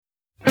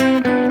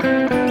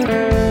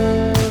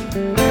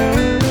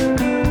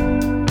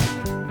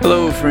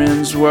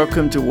friends.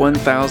 Welcome to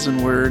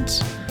 1,000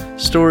 Words,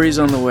 Stories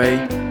on the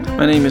Way.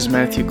 My name is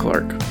Matthew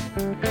Clark.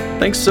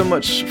 Thanks so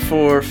much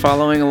for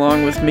following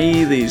along with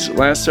me these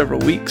last several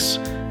weeks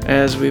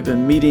as we've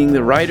been meeting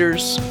the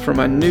writers for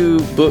my new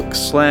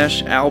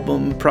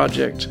book/album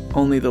project,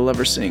 Only the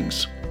Lover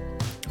Sings.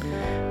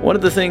 One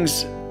of the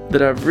things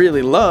that I've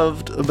really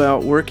loved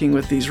about working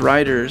with these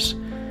writers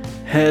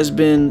has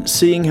been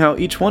seeing how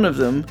each one of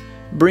them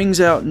brings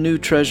out new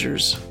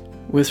treasures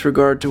with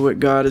regard to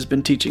what God has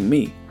been teaching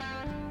me.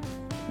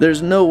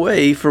 There's no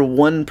way for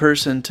one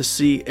person to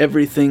see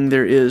everything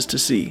there is to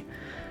see.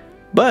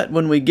 But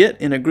when we get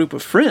in a group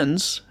of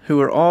friends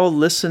who are all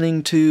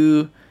listening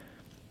to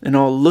and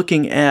all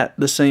looking at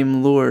the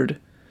same Lord,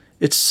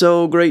 it's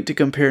so great to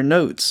compare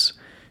notes.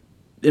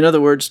 In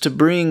other words, to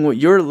bring what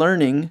you're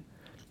learning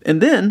and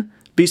then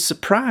be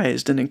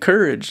surprised and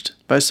encouraged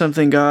by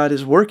something God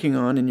is working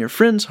on in your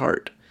friend's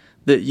heart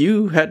that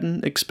you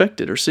hadn't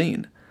expected or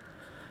seen.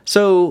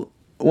 So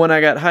when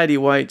I got Heidi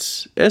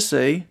White's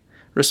essay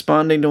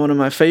responding to one of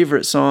my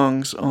favorite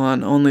songs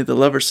on Only the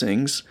Lover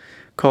Sings,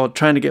 called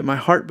Trying to Get My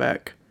Heart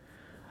Back,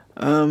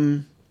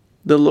 the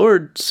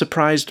Lord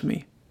surprised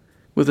me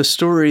with a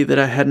story that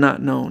I had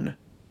not known.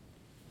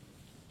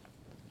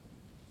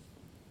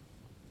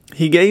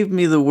 He gave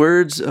me the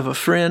words of a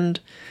friend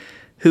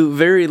who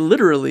very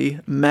literally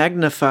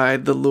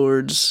magnified the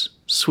Lord's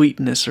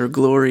sweetness or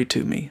glory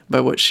to me by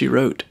what she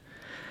wrote.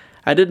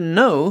 I didn't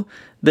know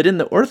that in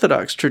the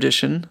Orthodox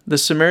tradition, the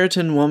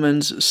Samaritan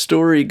woman's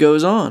story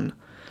goes on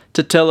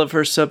to tell of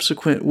her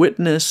subsequent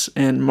witness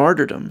and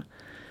martyrdom.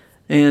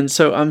 And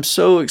so I'm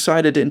so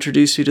excited to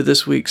introduce you to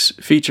this week's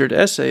featured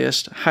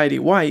essayist, Heidi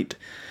White,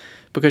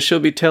 because she'll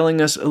be telling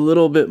us a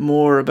little bit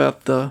more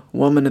about the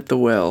woman at the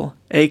well,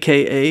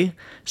 aka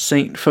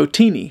Saint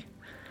Fotini.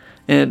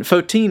 And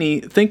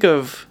Fotini, think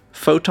of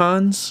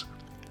photons.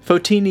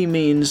 Fotini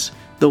means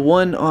the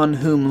one on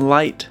whom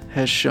light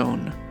has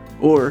shone,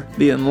 or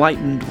the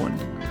enlightened one.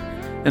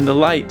 And the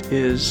light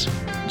is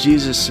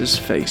Jesus'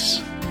 face.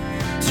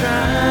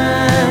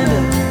 Trying to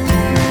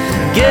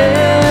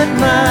get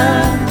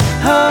my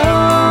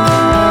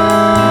heart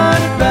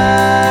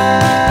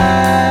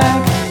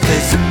back,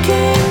 'cause you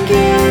can't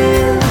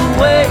give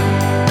away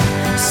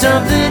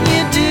something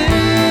you do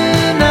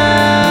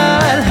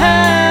not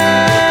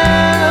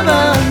have.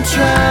 I'm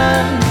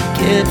trying to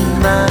get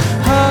my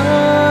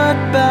heart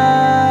back.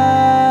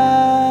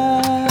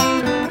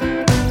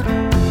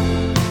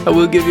 I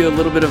will give you a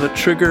little bit of a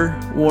trigger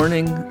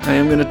warning. I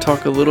am going to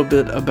talk a little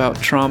bit about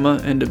trauma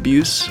and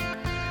abuse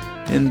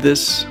in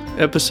this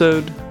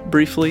episode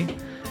briefly,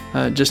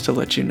 just to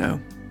let you know.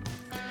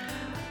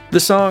 The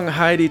song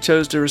Heidi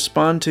chose to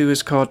respond to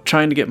is called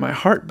Trying to Get My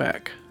Heart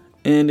Back,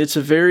 and it's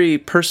a very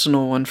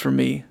personal one for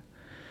me.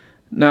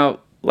 Now,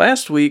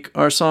 last week,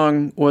 our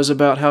song was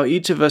about how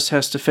each of us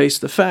has to face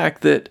the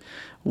fact that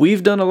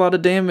we've done a lot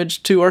of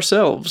damage to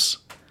ourselves.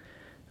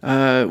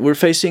 We're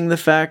facing the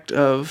fact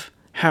of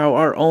how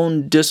our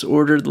own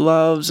disordered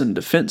loves and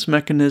defense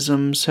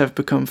mechanisms have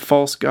become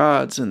false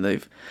gods and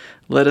they've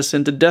led us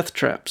into death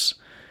traps.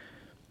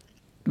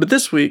 But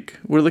this week,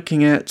 we're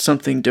looking at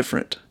something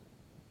different.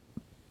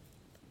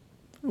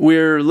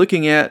 We're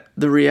looking at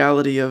the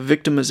reality of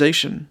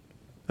victimization,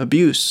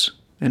 abuse,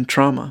 and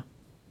trauma.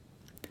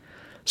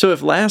 So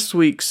if last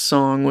week's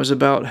song was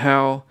about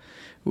how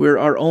we're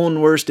our own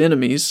worst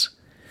enemies,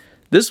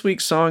 this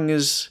week's song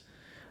is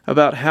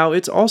about how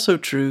it's also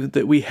true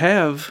that we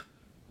have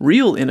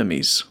real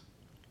enemies.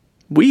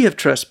 We have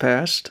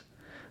trespassed,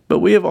 but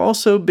we have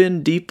also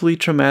been deeply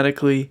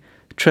traumatically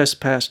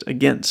trespassed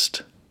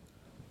against.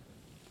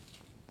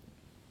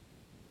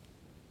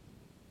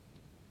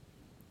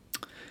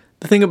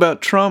 The thing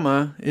about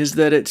trauma is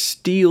that it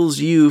steals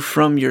you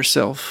from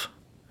yourself.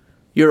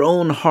 Your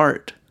own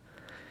heart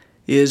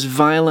is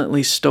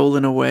violently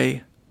stolen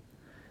away.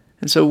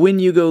 And so when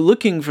you go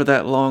looking for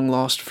that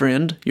long-lost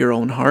friend, your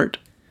own heart,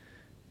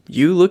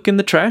 you look in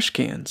the trash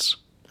cans.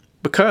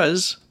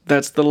 Because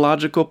that's the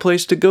logical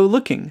place to go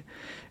looking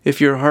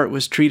if your heart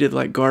was treated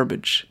like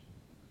garbage.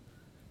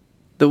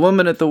 The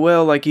woman at the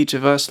well, like each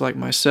of us, like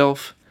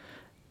myself,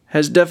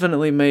 has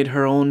definitely made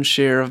her own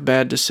share of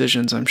bad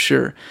decisions, I'm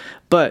sure.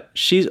 But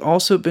she's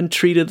also been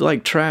treated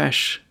like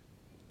trash.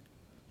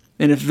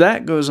 And if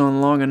that goes on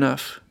long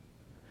enough,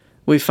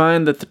 we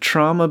find that the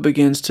trauma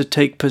begins to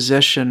take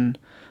possession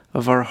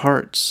of our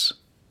hearts.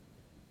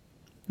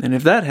 And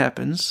if that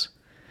happens,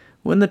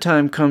 when the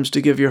time comes to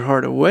give your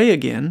heart away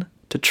again,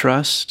 to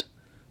trust,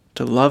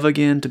 to love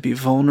again, to be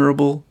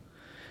vulnerable,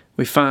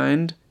 we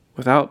find,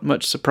 without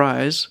much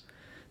surprise,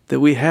 that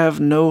we have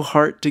no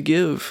heart to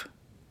give.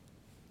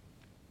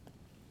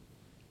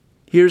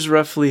 Here's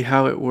roughly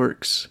how it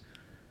works.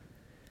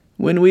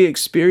 When we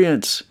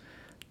experience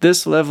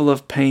this level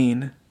of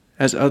pain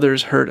as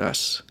others hurt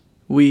us,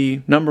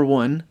 we, number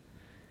one,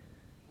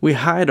 we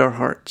hide our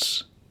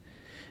hearts.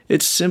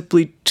 It's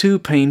simply too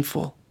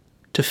painful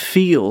to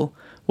feel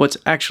what's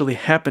actually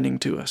happening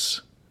to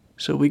us.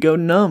 So we go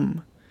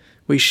numb.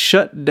 We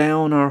shut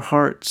down our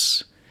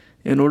hearts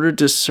in order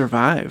to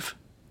survive.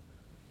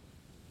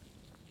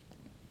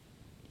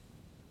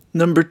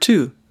 Number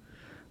 2,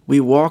 we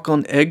walk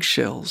on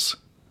eggshells.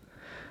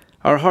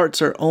 Our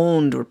hearts are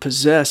owned or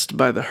possessed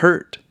by the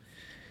hurt,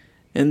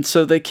 and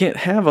so they can't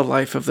have a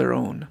life of their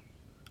own.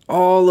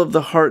 All of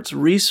the heart's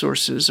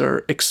resources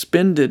are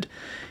expended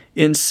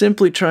in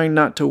simply trying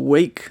not to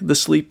wake the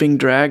sleeping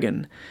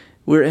dragon.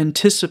 We're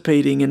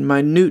anticipating in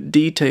minute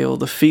detail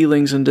the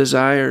feelings and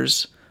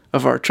desires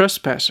of our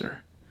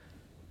trespasser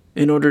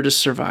in order to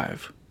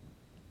survive.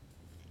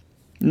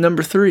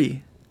 Number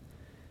 3,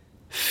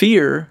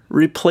 fear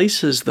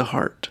replaces the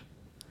heart.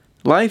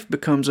 Life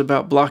becomes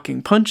about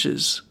blocking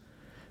punches.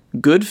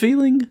 Good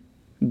feeling,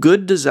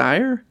 good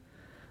desire,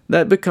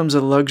 that becomes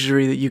a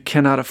luxury that you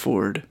cannot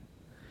afford.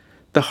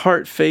 The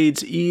heart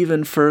fades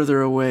even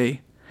further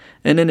away,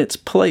 and in its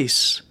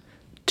place,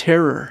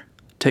 terror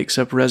takes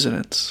up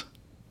residence.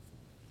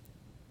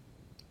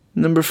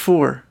 Number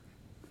 4,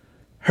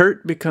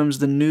 hurt becomes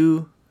the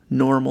new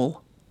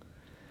normal.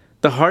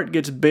 The heart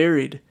gets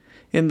buried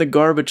in the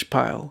garbage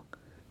pile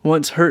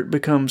once hurt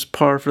becomes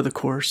par for the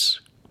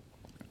course.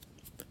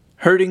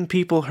 Hurting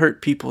people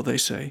hurt people, they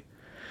say.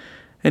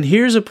 And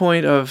here's a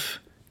point of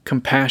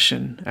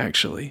compassion,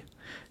 actually.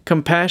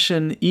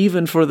 Compassion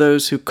even for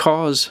those who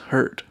cause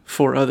hurt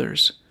for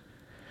others.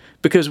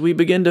 Because we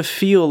begin to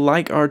feel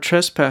like our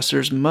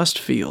trespassers must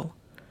feel.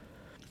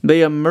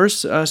 They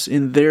immerse us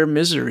in their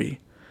misery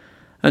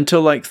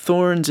until like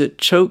thorns it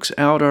chokes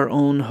out our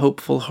own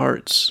hopeful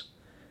hearts.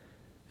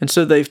 And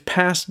so they've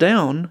passed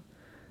down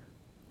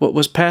what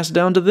was passed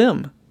down to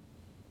them.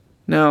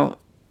 Now,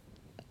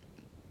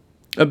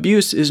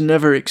 abuse is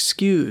never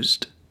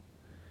excused,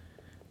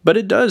 but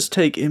it does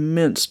take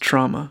immense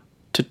trauma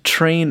to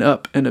train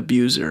up an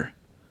abuser.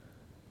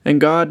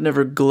 And God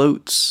never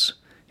gloats.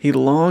 He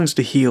longs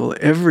to heal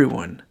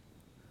everyone.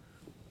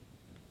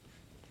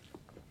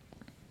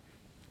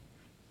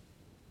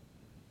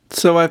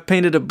 So I've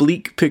painted a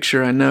bleak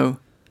picture, I know.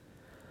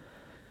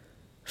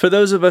 For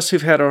those of us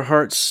who've had our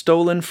hearts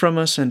stolen from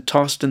us and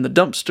tossed in the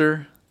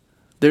dumpster,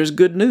 there's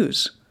good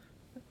news.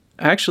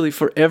 Actually,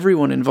 for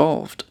everyone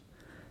involved.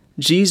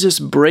 Jesus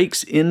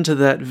breaks into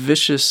that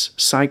vicious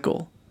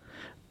cycle,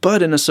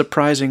 but in a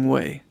surprising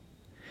way.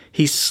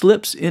 He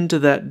slips into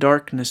that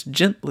darkness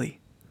gently,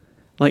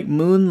 like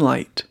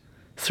moonlight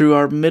through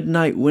our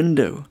midnight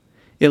window,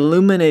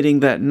 illuminating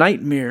that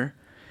nightmare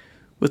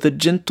with a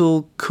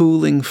gentle,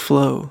 cooling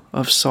flow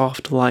of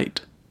soft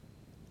light.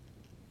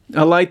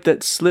 A light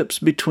that slips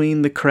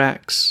between the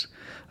cracks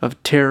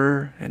of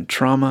terror and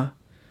trauma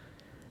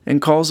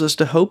and calls us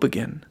to hope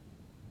again.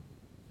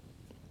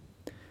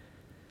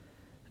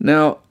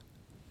 Now,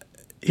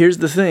 here's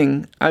the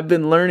thing. I've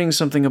been learning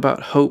something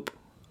about hope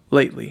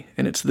lately,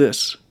 and it's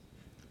this.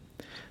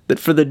 That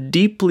for the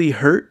deeply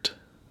hurt,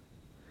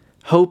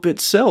 hope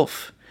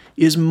itself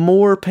is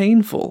more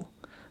painful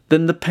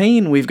than the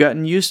pain we've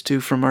gotten used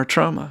to from our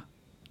trauma.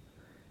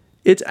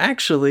 It's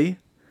actually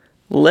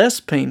less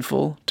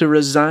painful to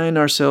resign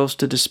ourselves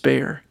to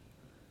despair.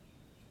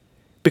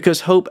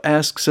 Because hope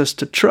asks us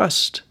to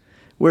trust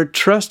where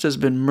trust has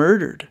been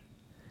murdered,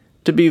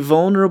 to be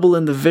vulnerable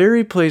in the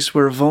very place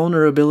where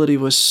vulnerability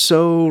was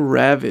so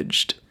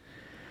ravaged,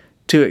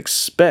 to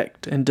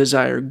expect and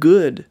desire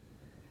good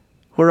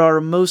where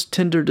our most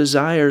tender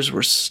desires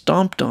were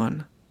stomped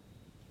on.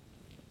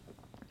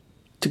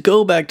 To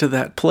go back to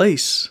that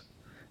place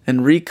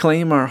and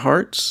reclaim our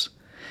hearts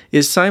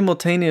is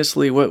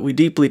simultaneously what we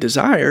deeply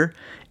desire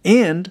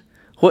and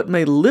what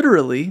may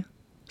literally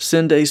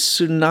send a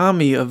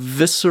tsunami of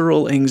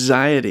visceral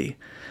anxiety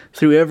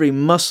through every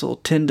muscle,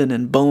 tendon,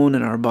 and bone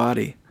in our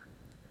body.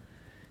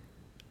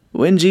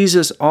 When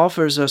Jesus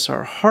offers us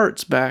our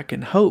hearts back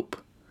in hope,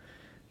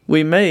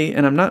 we may,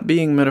 and I'm not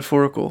being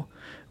metaphorical,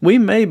 we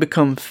may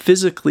become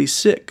physically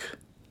sick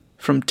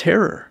from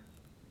terror.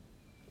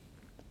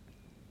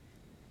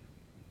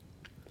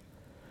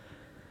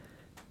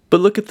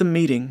 But look at the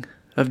meeting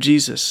of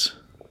Jesus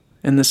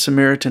and the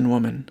Samaritan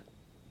woman.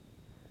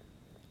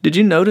 Did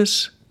you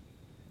notice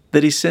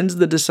that he sends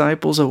the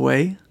disciples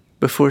away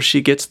before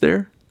she gets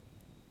there?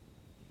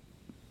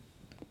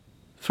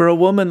 For a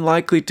woman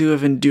likely to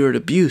have endured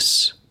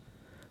abuse,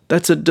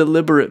 that's a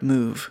deliberate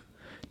move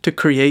to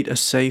create a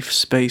safe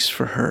space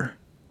for her.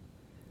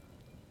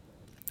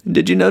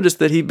 Did you notice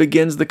that he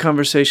begins the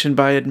conversation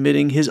by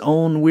admitting his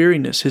own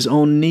weariness, his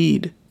own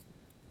need?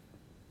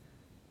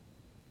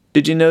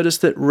 Did you notice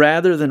that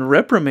rather than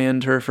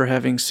reprimand her for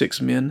having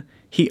 6 men,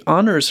 he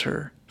honors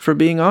her for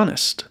being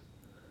honest?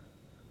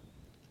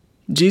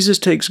 Jesus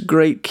takes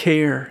great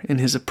care in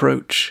his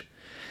approach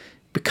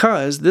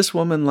because this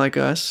woman, like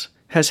us,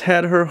 has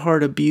had her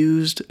heart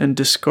abused and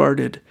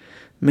discarded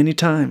many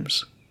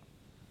times.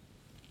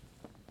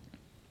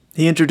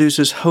 He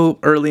introduces hope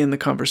early in the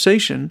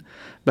conversation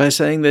by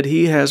saying that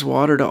he has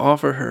water to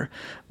offer her,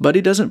 but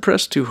he doesn't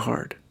press too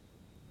hard.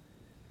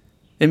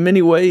 In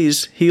many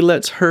ways, he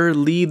lets her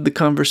lead the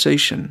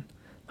conversation,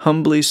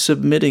 humbly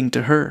submitting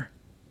to her.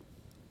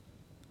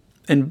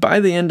 And by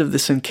the end of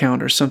this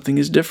encounter, something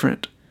is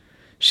different.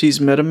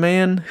 She's met a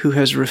man who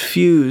has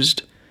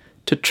refused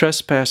to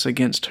trespass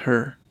against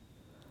her,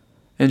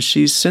 and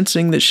she's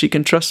sensing that she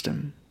can trust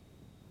him.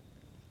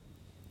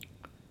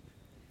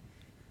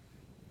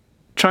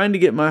 Trying to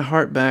Get My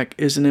Heart Back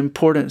is an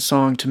important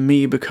song to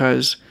me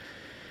because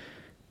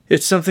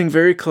it's something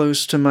very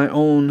close to my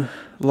own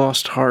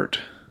lost heart.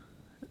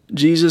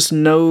 Jesus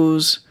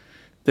knows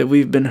that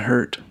we've been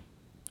hurt,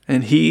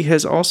 and He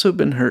has also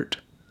been hurt.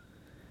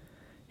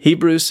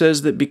 Hebrews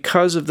says that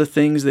because of the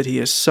things that He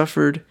has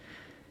suffered,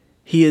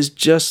 He is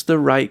just the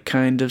right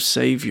kind of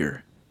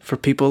Savior for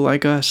people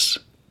like us.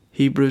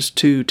 Hebrews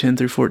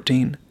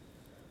 2:10-14.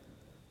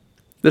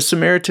 The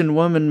Samaritan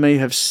woman may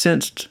have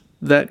sensed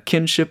that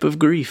kinship of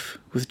grief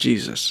with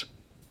Jesus.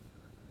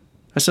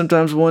 I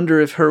sometimes wonder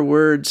if her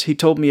words, "He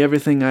told me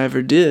everything I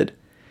ever did,"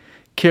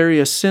 carry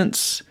a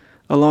sense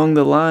along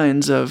the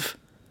lines of,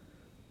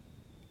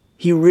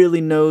 He really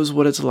knows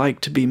what it's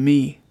like to be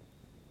me.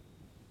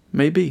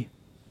 Maybe.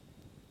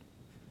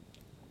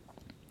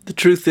 The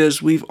truth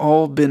is, we've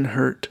all been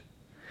hurt,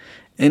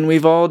 and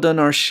we've all done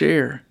our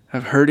share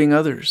of hurting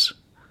others.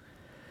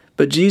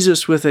 But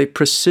Jesus, with a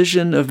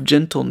precision of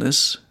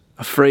gentleness,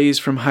 a phrase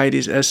from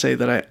Heidi's essay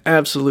that I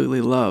absolutely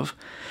love,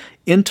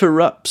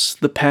 interrupts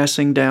the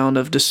passing down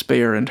of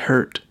despair and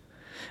hurt.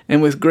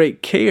 And with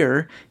great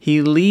care, He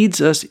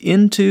leads us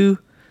into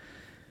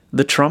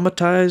the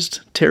traumatized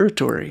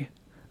territory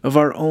of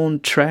our own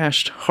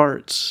trashed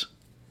hearts.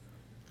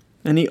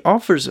 And He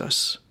offers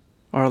us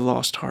our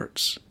lost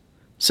hearts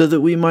so that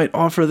we might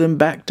offer them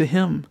back to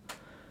Him,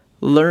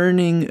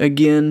 learning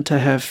again to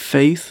have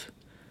faith,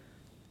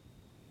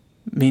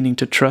 meaning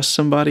to trust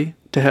somebody,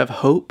 to have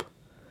hope,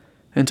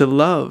 and to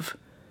love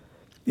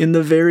in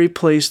the very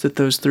place that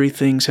those three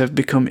things have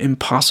become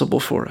impossible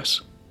for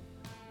us.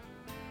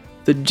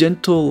 The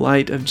gentle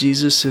light of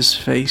Jesus'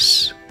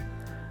 face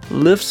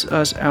lifts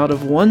us out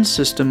of one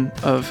system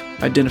of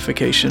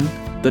identification,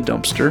 the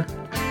dumpster,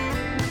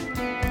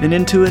 and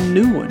into a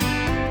new one,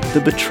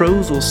 the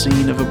betrothal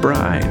scene of a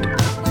bride.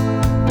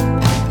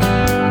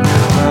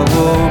 Now I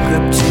woke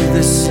up to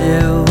the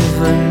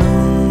silver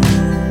moon,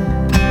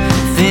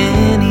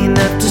 thin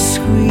enough to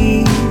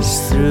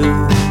squeeze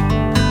through,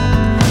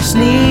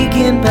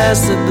 sneaking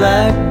past the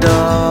black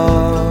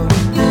dogs,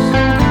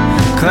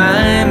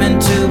 climb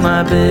into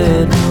my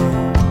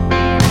bedroom,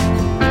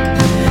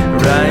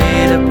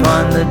 right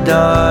upon the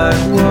dark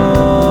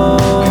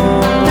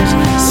walls,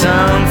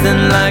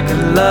 something like a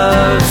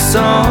love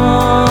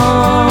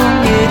song.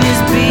 It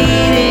is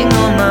beating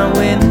on my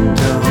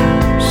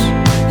windows,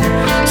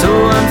 so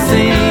I'm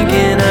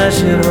thinking I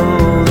should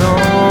hold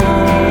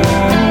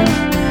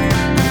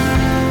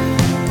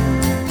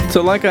on.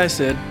 So like I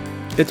said,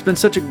 it's been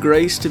such a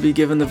grace to be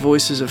given the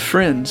voices of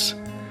friends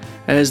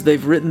as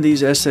they've written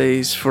these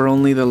essays for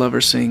Only the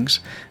Lover Sings.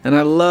 And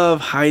I love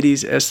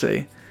Heidi's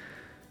essay.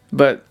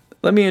 But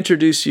let me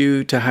introduce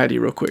you to Heidi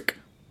real quick.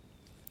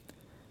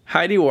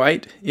 Heidi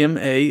White,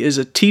 M.A., is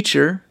a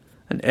teacher,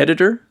 an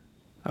editor,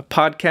 a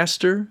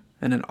podcaster,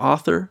 and an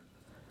author.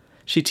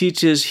 She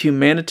teaches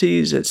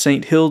humanities at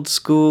St. Hilde's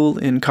School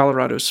in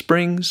Colorado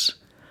Springs.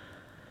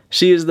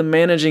 She is the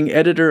managing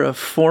editor of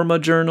Forma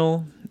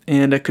Journal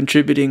and a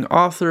contributing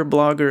author,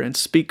 blogger, and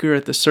speaker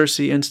at the Circe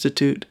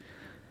Institute.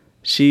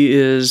 She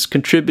is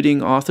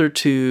contributing author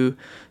to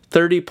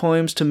 30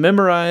 Poems to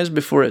Memorize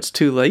Before It's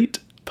Too Late,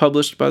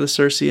 published by the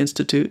Circe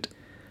Institute.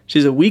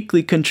 She's a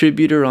weekly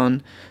contributor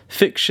on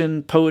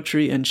fiction,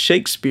 poetry, and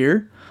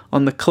Shakespeare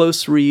on the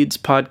Close Reads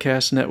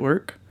podcast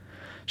network.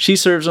 She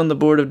serves on the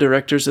board of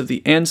directors of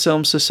the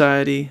Anselm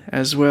Society,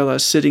 as well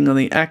as sitting on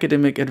the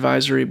academic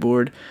advisory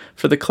board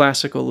for the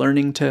Classical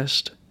Learning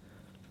Test.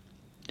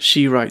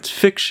 She writes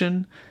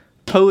fiction,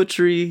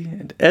 poetry,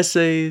 and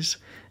essays,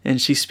 and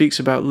she speaks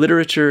about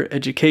literature,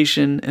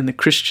 education, and the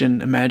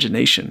Christian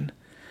imagination.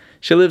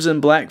 She lives in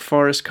Black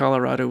Forest,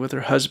 Colorado with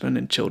her husband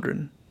and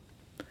children.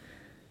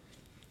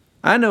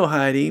 I know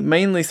Heidi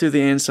mainly through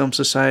the Anselm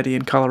Society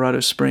in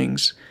Colorado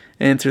Springs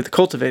and through the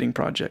Cultivating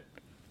Project.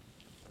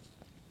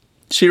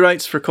 She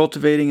writes for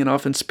Cultivating and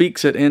often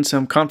speaks at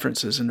Anselm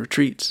conferences and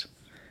retreats.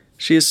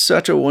 She is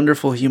such a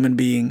wonderful human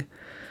being.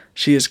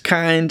 She is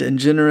kind and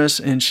generous,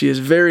 and she is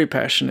very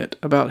passionate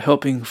about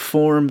helping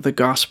form the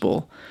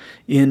gospel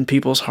in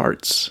people's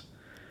hearts.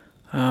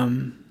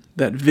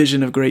 That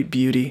vision of great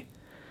beauty.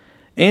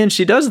 And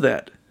she does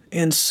that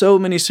in so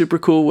many super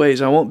cool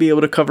ways. I won't be able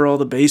to cover all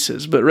the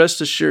bases, but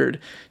rest assured,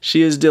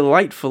 she is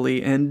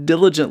delightfully and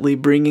diligently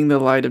bringing the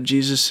light of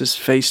Jesus'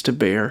 face to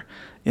bear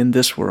in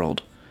this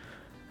world.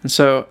 And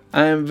so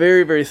I am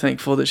very, very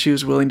thankful that she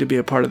was willing to be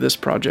a part of this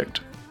project.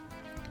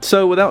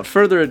 So without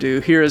further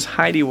ado, here is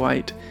Heidi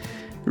White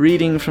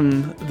reading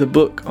from the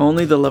book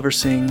Only the Lover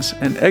Sings,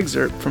 an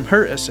excerpt from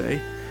her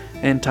essay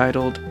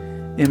entitled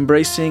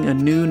Embracing a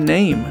New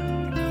Name,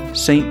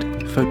 Saint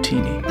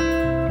Fotini.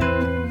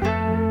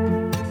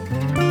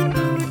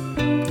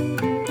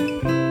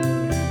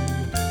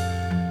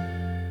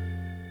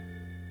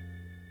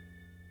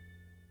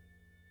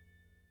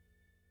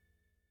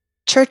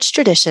 Church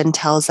tradition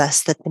tells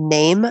us that the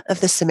name of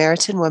the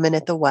Samaritan woman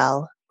at the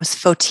well was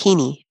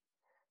Fotini,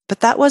 but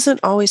that wasn't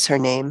always her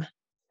name.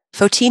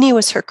 Fotini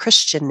was her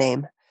Christian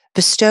name,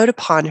 bestowed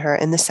upon her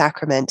in the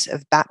sacrament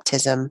of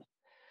baptism.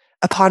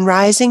 Upon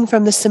rising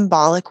from the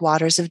symbolic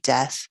waters of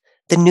death,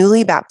 The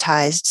newly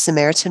baptized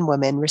Samaritan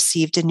woman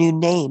received a new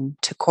name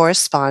to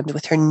correspond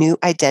with her new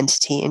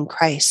identity in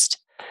Christ.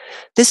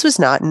 This was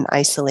not an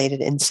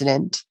isolated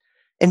incident.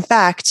 In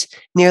fact,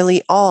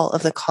 nearly all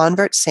of the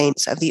convert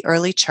saints of the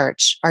early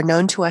church are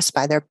known to us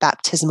by their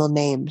baptismal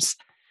names.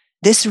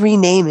 This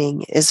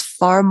renaming is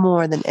far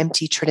more than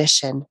empty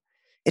tradition.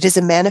 It is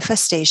a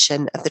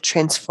manifestation of the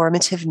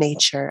transformative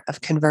nature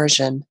of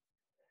conversion.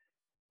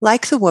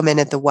 Like the woman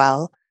at the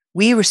well,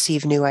 we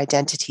receive new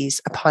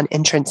identities upon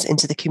entrance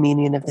into the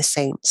communion of the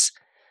saints.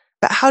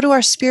 But how do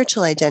our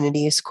spiritual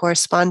identities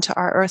correspond to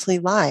our earthly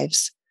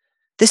lives?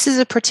 This is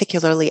a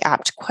particularly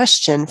apt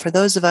question for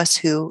those of us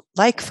who,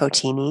 like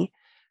Fotini,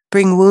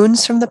 bring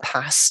wounds from the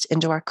past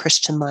into our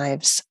Christian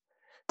lives.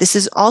 This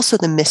is also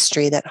the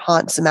mystery that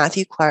haunts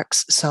Matthew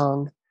Clark's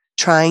song,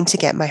 Trying to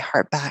Get My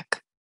Heart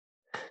Back.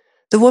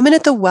 The woman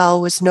at the well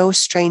was no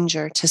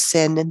stranger to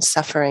sin and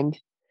suffering.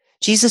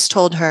 Jesus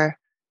told her,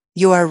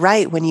 "You are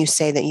right when you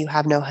say that you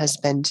have no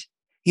husband.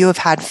 You have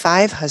had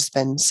 5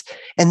 husbands,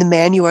 and the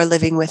man you are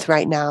living with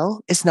right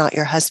now is not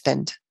your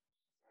husband."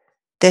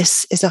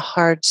 This is a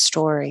hard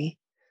story.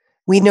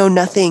 We know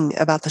nothing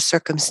about the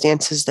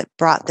circumstances that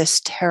brought this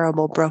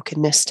terrible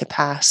brokenness to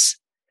pass.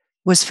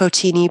 Was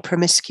Fotini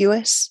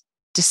promiscuous,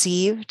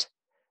 deceived,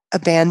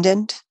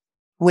 abandoned,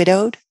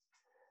 widowed?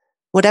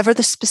 Whatever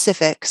the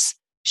specifics,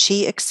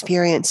 she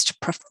experienced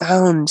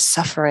profound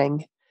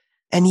suffering,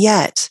 and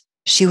yet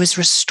she was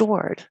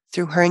restored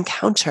through her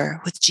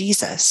encounter with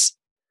Jesus.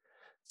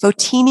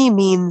 Fotini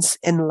means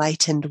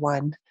enlightened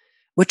one,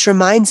 which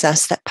reminds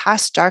us that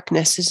past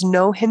darkness is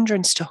no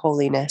hindrance to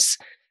holiness,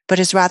 but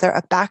is rather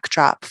a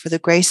backdrop for the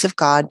grace of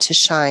God to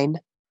shine.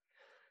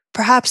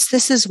 Perhaps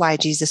this is why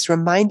Jesus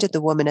reminded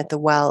the woman at the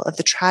well of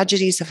the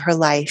tragedies of her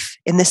life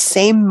in the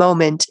same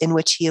moment in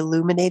which he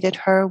illuminated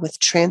her with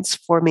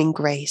transforming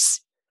grace.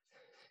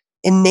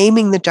 In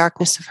naming the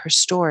darkness of her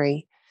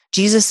story,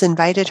 Jesus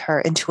invited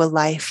her into a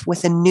life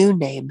with a new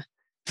name,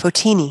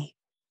 Fotini,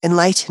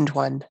 enlightened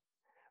one.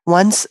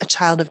 Once a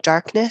child of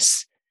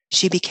darkness,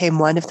 she became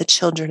one of the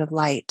children of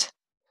light.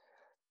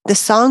 The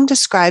song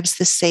describes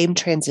the same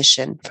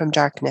transition from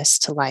darkness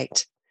to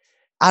light.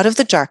 Out of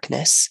the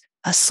darkness,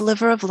 a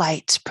sliver of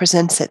light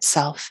presents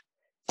itself,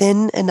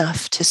 thin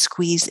enough to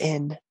squeeze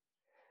in.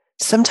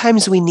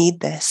 Sometimes we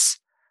need this,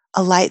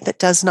 a light that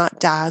does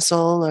not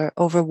dazzle or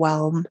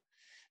overwhelm,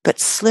 but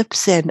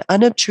slips in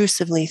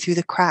unobtrusively through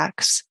the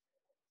cracks,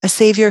 a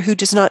Savior who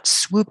does not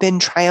swoop in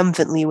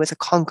triumphantly with a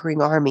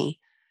conquering army,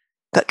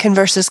 but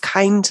converses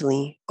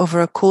kindly over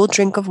a cool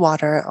drink of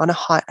water on a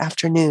hot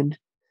afternoon.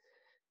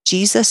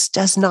 Jesus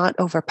does not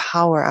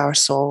overpower our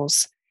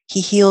souls,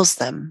 he heals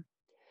them.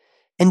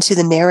 And to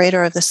the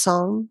narrator of the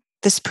song,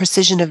 this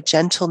precision of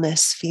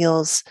gentleness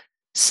feels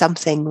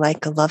something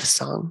like a love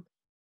song.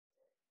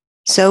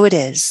 So it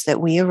is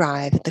that we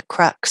arrive at the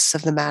crux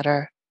of the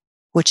matter,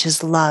 which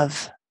is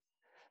love.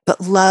 But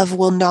love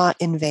will not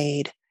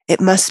invade, it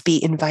must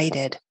be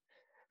invited.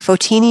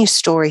 Fotini's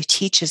story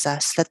teaches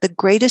us that the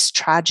greatest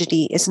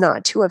tragedy is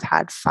not to have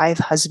had 5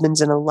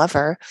 husbands and a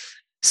lover.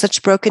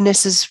 Such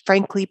brokenness is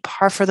frankly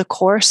par for the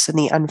course in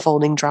the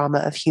unfolding drama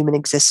of human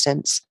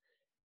existence,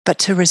 but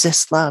to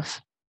resist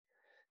love.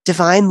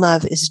 Divine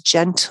love is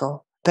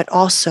gentle, but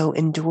also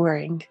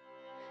enduring.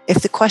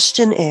 If the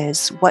question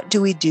is, what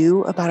do we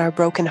do about our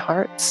broken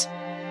hearts?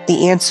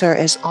 The answer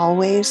is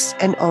always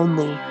and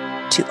only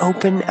to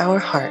open our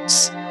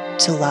hearts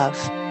to love.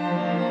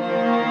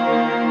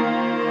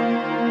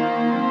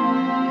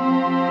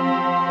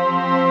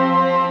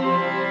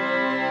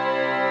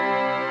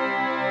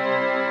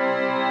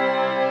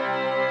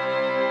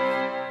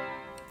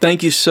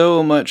 Thank you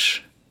so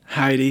much,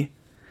 Heidi.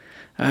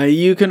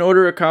 You can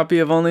order a copy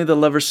of Only the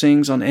Lover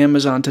Sings on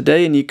Amazon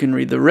today, and you can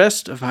read the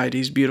rest of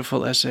Heidi's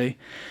beautiful essay,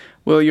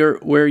 where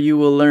you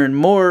will learn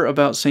more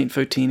about St.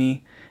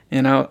 Fotini,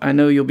 and I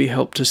know you'll be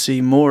helped to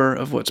see more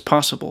of what's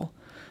possible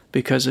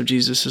because of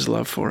Jesus'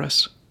 love for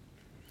us.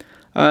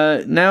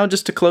 Now,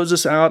 just to close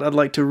us out, I'd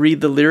like to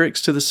read the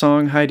lyrics to the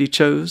song Heidi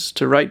chose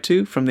to write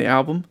to from the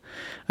album.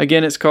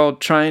 Again, it's called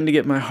Trying to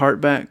Get My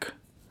Heart Back.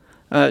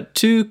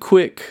 2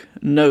 quick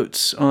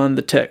notes on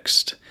the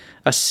text.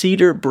 A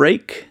cedar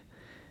brake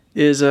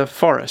is a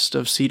forest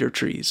of cedar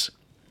trees.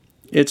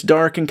 It's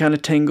dark and kind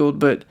of tangled,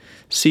 but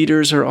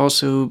cedars are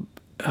also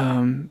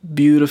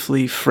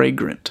beautifully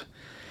fragrant.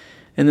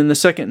 And then the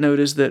second note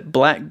is that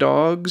black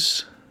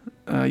dogs,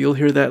 you'll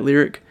hear that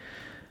lyric,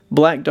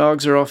 black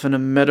dogs are often a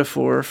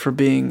metaphor for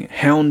being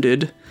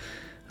hounded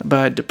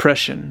by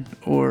depression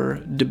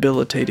or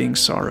debilitating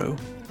sorrow.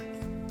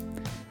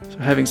 So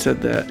having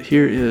said that,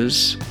 here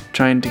is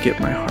Trying to Get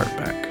My Heart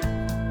Back.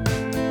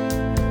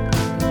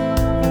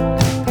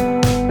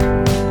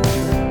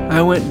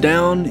 I went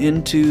down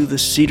into the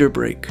cedar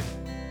brake,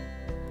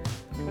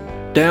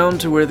 down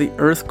to where the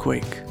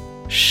earthquake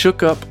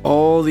shook up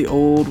all the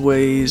old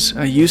ways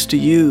I used to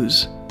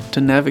use to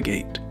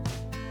navigate.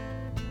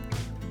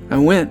 I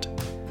went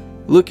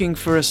looking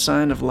for a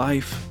sign of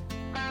life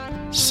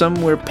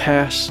somewhere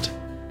past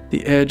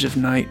the edge of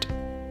night,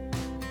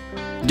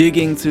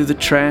 digging through the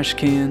trash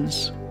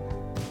cans.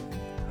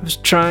 I was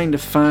trying to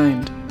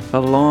find a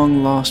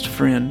long-lost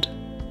friend.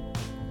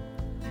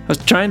 I was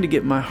trying to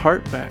get my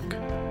heart back.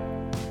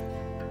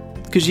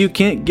 Because you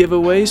can't give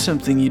away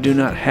something you do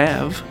not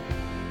have.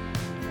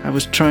 I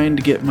was trying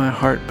to get my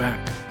heart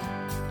back.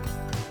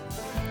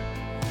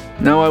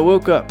 Now I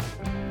woke up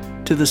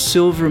to the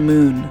silver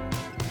moon,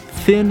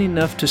 thin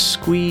enough to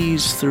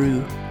squeeze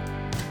through,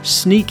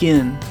 sneak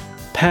in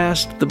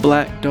past the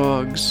black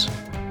dogs,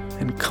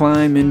 and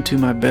climb into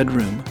my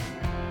bedroom.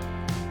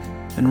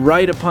 And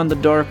write upon the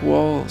dark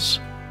walls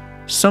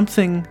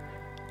something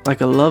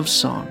like a love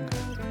song.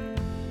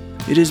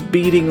 It is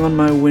beating on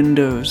my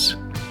windows,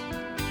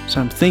 so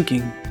I'm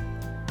thinking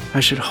I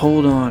should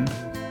hold on.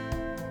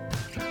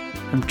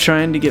 I'm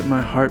trying to get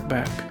my heart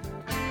back,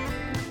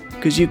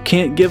 because you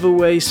can't give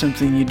away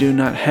something you do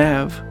not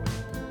have.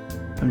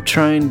 I'm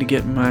trying to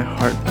get my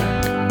heart back.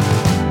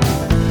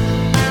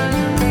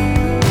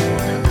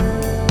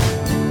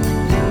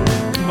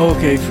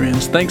 Okay,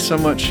 friends, thanks so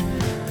much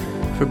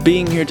for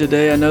being here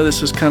today. I know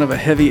this was kind of a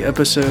heavy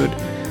episode,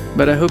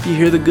 but I hope you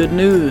hear the good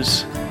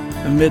news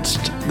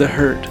amidst the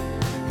hurt,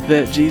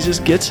 that Jesus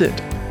gets it.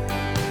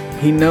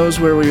 He knows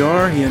where we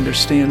are. He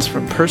understands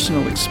from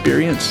personal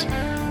experience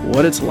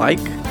what it's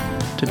like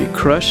to be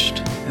crushed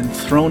and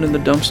thrown in the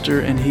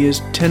dumpster, and He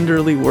is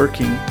tenderly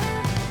working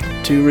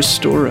to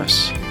restore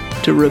us,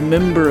 to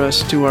remember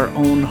us to our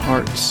own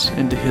hearts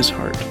and to His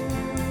heart.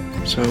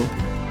 So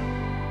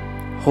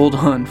hold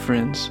on,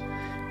 friends,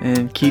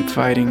 and keep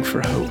fighting for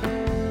hope.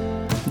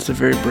 It's a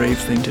very brave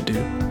thing to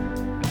do.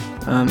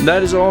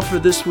 That is all for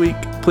this week.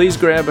 Please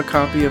grab a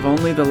copy of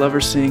Only the Lover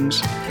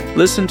Sings.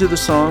 Listen to the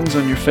songs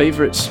on your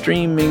favorite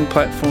streaming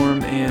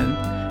platform, and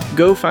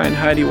go find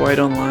Heidi White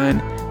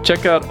online.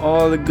 Check out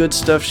all the good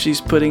stuff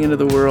she's putting into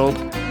the world.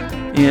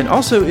 And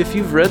also, if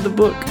you've read the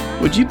book,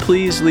 would you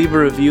please leave a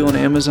review on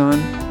Amazon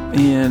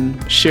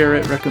and share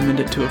it, recommend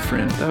it to a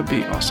friend? That would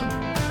be awesome.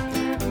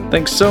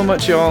 Thanks so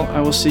much, y'all. I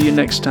will see you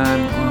next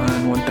time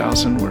on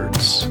 1000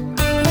 Words.